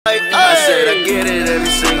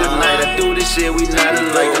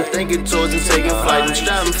thinking towards and taking flight. I'm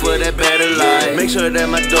striving for that better life. Make sure that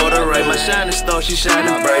my daughter right. My shining star, she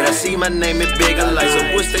shining bright. I see my name in bigger lights.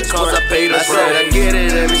 So what's the cost? I paid the price. I get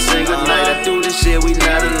it every single night. I do this shit, we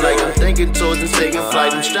not alike. I'm thinking towards and taking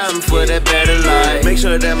flight. I'm striving for that better life. Make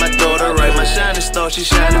sure that my daughter right. My shining star, she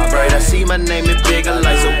shining bright. I see my name in bigger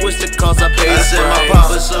lights. So what's the cost? I paid the price. My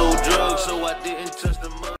papa sold drugs, so I didn't touch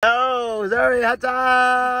the money. Yo, Zuri, hot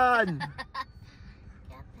time!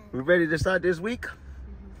 We ready to start this week?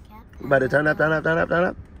 We about to turn up.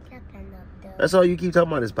 That's all you keep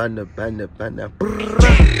talking about is panda.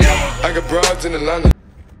 I got broads in Atlanta.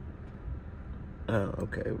 Oh,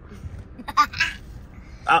 okay.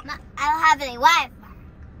 I don't have any Wi-Fi.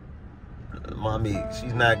 Mommy,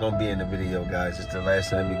 she's not gonna be in the video, guys. It's the last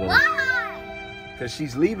time we're gonna. Why? Because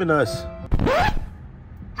she's leaving us.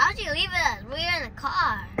 How'd you leave us? We were in the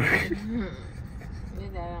car. I don't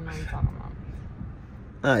know what you're talking about.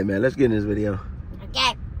 Alright, man, let's get in this video.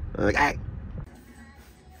 Okay.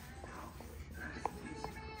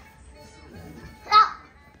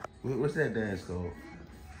 What's that dance called?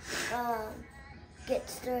 Get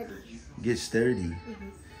sturdy. Get sturdy.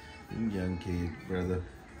 You young kid, brother.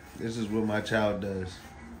 This is what my child does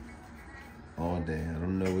all day. I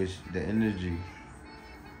don't know, it's the energy.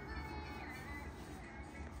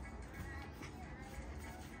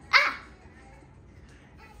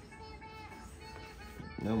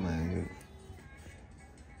 No, man.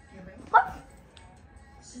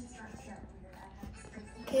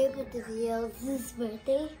 Can you put the video of his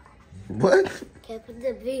birthday? What? Can you put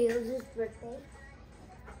the video of his birthday?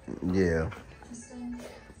 Yeah.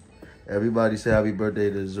 Everybody say happy birthday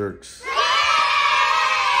to Zurks.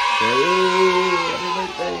 Happy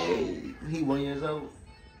birthday. He 1 year old.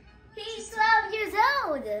 He's 12 years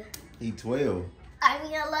old. He 12. I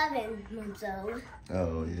mean 11 months old.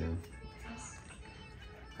 Oh, yeah.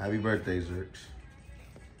 Happy birthday, Zurks.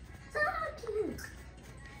 So cute.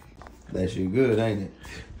 That's you good, ain't it?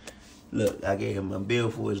 Look, I gave him a bill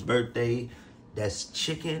for his birthday. That's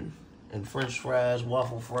chicken and french fries,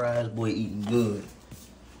 waffle fries. Boy, eating good.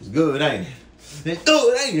 It's good, ain't it? It's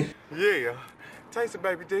good, ain't it? Yeah. Taste it,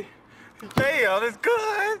 baby D. Yeah, it's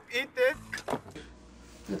good. Eat this.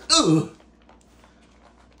 Ugh.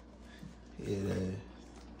 Yeah.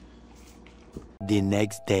 The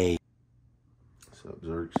next day. What's up,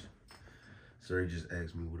 Zurks? Zuri just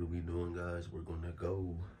asked me, what are we doing, guys? We're gonna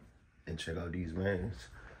go and check out these vans.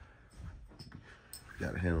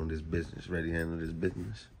 Gotta handle this business. Ready to handle this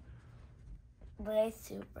business? But it's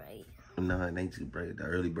too bright. No, it ain't too bright. The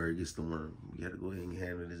early bird gets the worm. We gotta go ahead and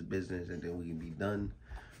handle this business, and then we can be done.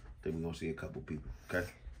 Then we're gonna see a couple people, okay?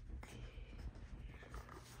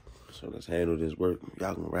 So let's handle this work.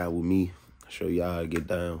 Y'all gonna ride with me. Show y'all how to get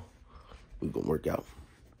down. We gonna work out.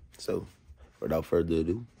 So, without further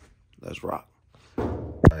ado, let's rock.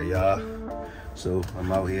 Y'all. So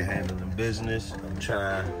I'm out here handling business. I'm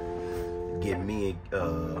trying to get me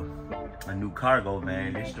a new cargo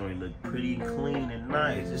van. This joint look pretty clean and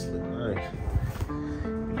nice. This look nice. You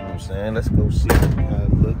know what I'm saying? Let's go see how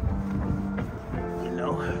it look. You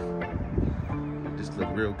know, this look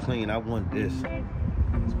real clean. I want this.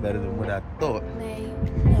 It's better than what I thought.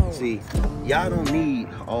 See, y'all don't need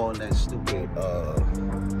all that stupid,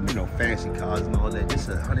 you know, fancy cars and all that. Just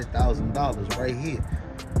 $100,000 right here.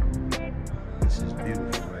 This is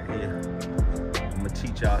beautiful right here. I'm gonna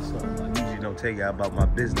teach y'all something. I usually don't tell y'all about my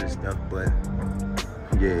business stuff, but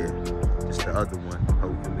yeah, just the other one,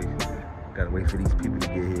 hopefully. Gotta wait for these people to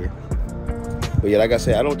get here. But yeah, like I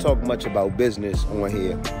said, I don't talk much about business on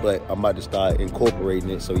here, but I'm about to start incorporating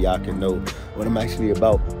it so y'all can know what I'm actually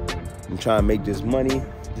about. I'm trying to make this money.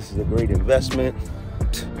 This is a great investment.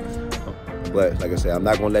 But like I said, I'm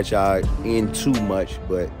not gonna let y'all in too much,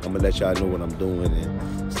 but I'm gonna let y'all know what I'm doing,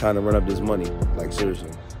 and it's time to run up this money. Like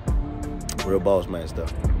seriously, real boss man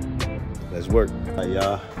stuff. Let's work. All right,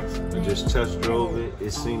 y'all, I just test drove it.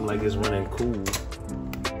 It seemed like it's running cool.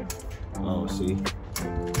 Oh, see?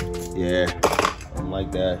 Yeah, I don't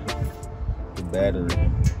like that. The battery.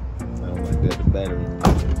 I don't like that, the battery.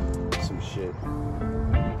 Some shit. I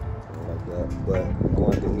don't like that, but I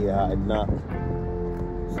wanted to hear how it knocked.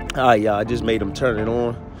 All right, y'all, I just made them turn it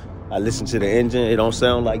on. I listened to the engine. It don't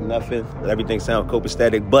sound like nothing. Everything sounds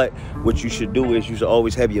copacetic. But what you should do is you should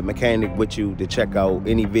always have your mechanic with you to check out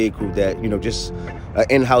any vehicle that, you know, just an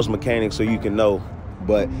in-house mechanic so you can know.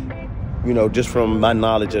 But, you know, just from my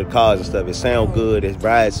knowledge of cars and stuff, it sounds good. It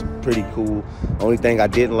rides pretty cool. Only thing I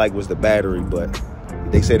didn't like was the battery, but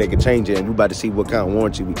they say they can change it, and we're about to see what kind of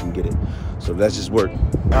warranty we can get it. So let's just work.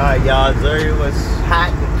 All right, y'all, Zuri was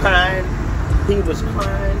hot and crying. He was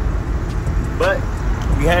crying, but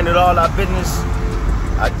we handled all our business.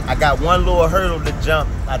 I got one little hurdle to jump.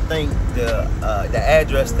 I think the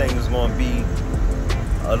address thing is going to be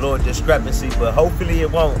a little discrepancy, but hopefully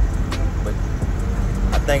it won't. But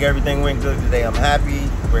I think everything went good today. I'm happy.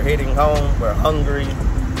 We're heading home. We're hungry.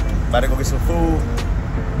 About to go get some food.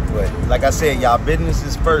 But like I said, y'all, business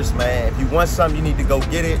is first, man. If you want something, you need to go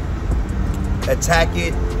get it. Attack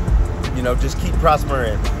it. You know, just keep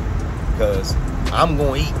prospering. Because I'm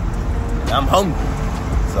going to eat. I'm hungry.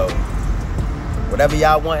 So whatever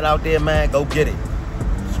y'all want out there, man, go get it.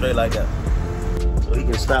 Straight like that. So he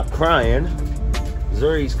can stop crying.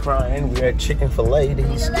 Zuri's crying. We had chicken fillet.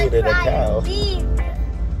 He's scared of the cow.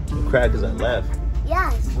 You cried because I left.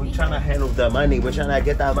 Yes. We're trying to handle the money. We're trying to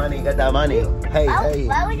get that money. Get that money. Hey, hey.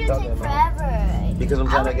 Why would you take forever? Because I'm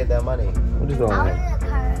trying to get that money. What is going I on? want a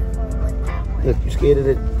car with that one. Look, you scared of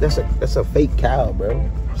it? That's a fake cow, bro.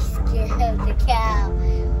 Scared of the cow.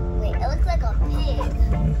 Wait, it looks like a pig.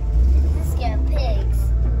 He's scared of pigs.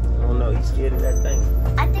 I don't know. He's scared of that thing.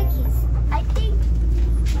 I think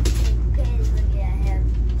pigs would get him.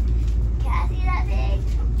 Can I see that pig?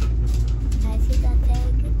 Can I see that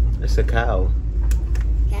pig? It's a cow.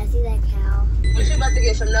 Can I see that cow? Was you about to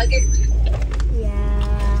get some nuggets?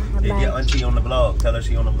 Yeah. Hey, get auntie on the vlog. Tell her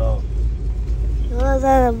she on the vlog. What's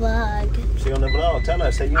on the vlog? She on the vlog. Tell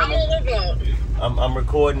her. Say you on I'm the on the vlog. I'm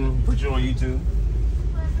recording. Put you on YouTube.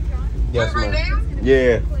 Yes, Right ma'am.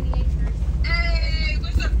 Yeah. Hey,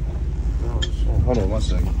 what's up? Hold on 1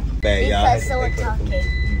 second. Bad, y'all. Because someone talking.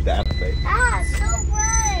 Use the Apple Pay. Ah, so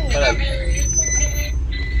bright. Shut up.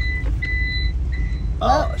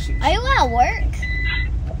 Oh, she. Are you at work?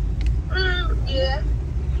 Yeah.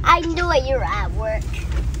 I knew it. You were at work.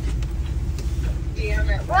 Yeah, I'm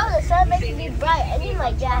at Bro, the sun making me bright. I need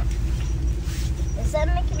my jacket. The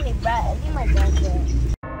sun making me bright. I need my jacket.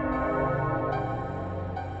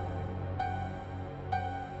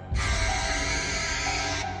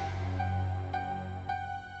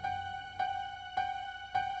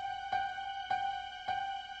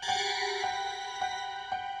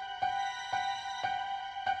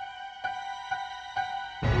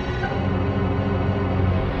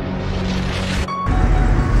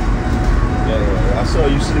 I saw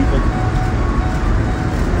you sleeping.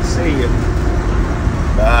 See you.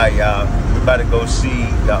 Alright, y'all. We about to go see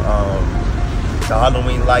the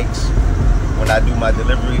Halloween lights. When I do my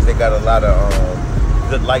deliveries, they got a lot of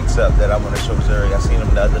good lights up that I want to show Zuri. I seen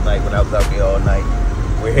them the other night when I was out there all night.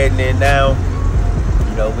 We're heading in now.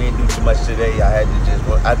 You know, we didn't do too much today. I had to just,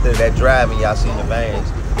 after that driving, y'all seen the vans,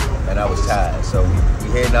 and I was tired. So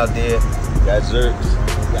we heading out there. Got Zurks.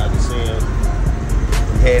 Y'all can see him.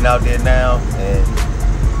 Heading out there now, and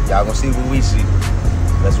y'all gonna see what we see.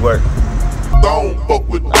 Let's work. Don't fuck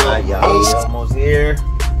with Alright, y'all, we almost here.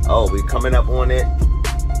 Oh, we coming up on it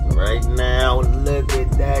right now. Look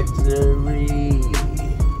at that, Zuri.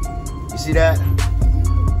 You see that?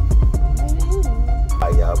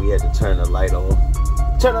 Alright, y'all, we had to turn the light off.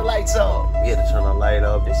 Turn the lights off. We had to turn the light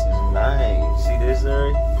off. This is nice. See this,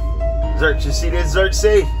 Zuri? Zurk, you see this, Zurk?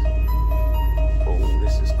 See? Oh,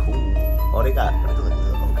 this is cool. Oh, they got.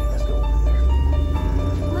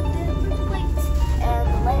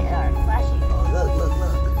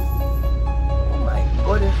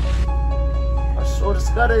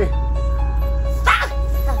 Scotty. Alright,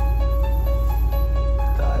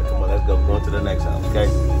 come on, let's go. We're going to the next house, okay?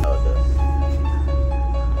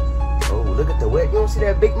 Oh, look at the wet. You don't see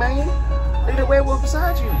that big man? Look at the werewolf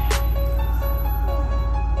beside you.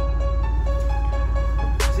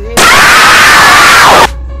 See?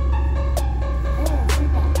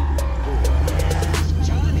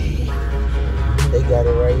 They got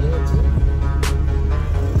it right here, too.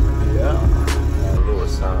 Yeah. A little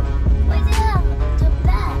sound.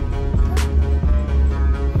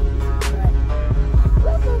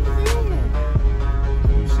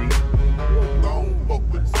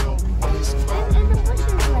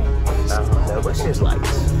 What's his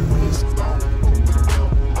lights?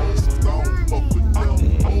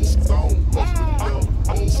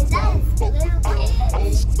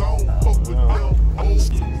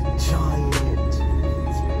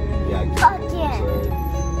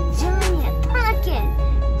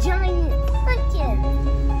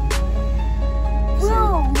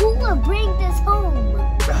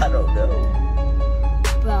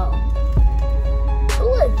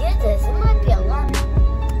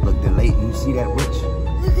 See that witch?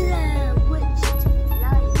 Look at that witch.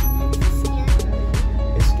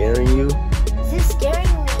 It's scaring you? Is it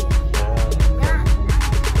scaring me?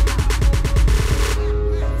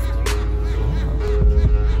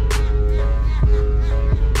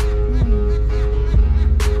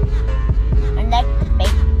 My neck,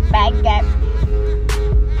 bag,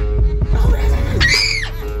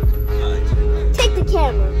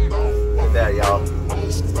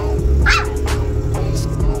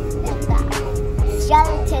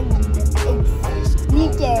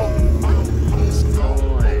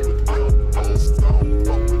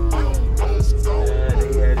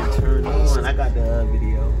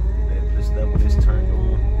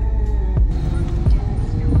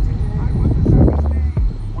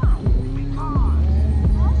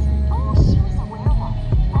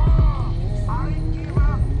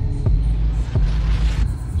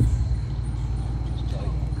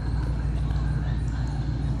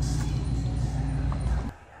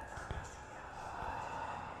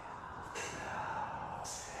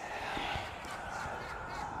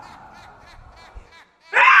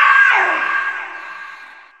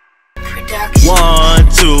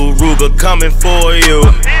 Ruger coming for you.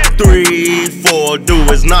 3, 4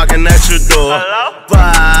 dudes knocking at your door.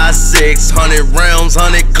 5, 600 rounds,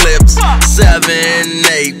 100 clips. 7,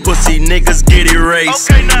 8 pussy niggas get erased.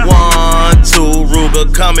 1, 2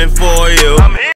 Ruger coming for you.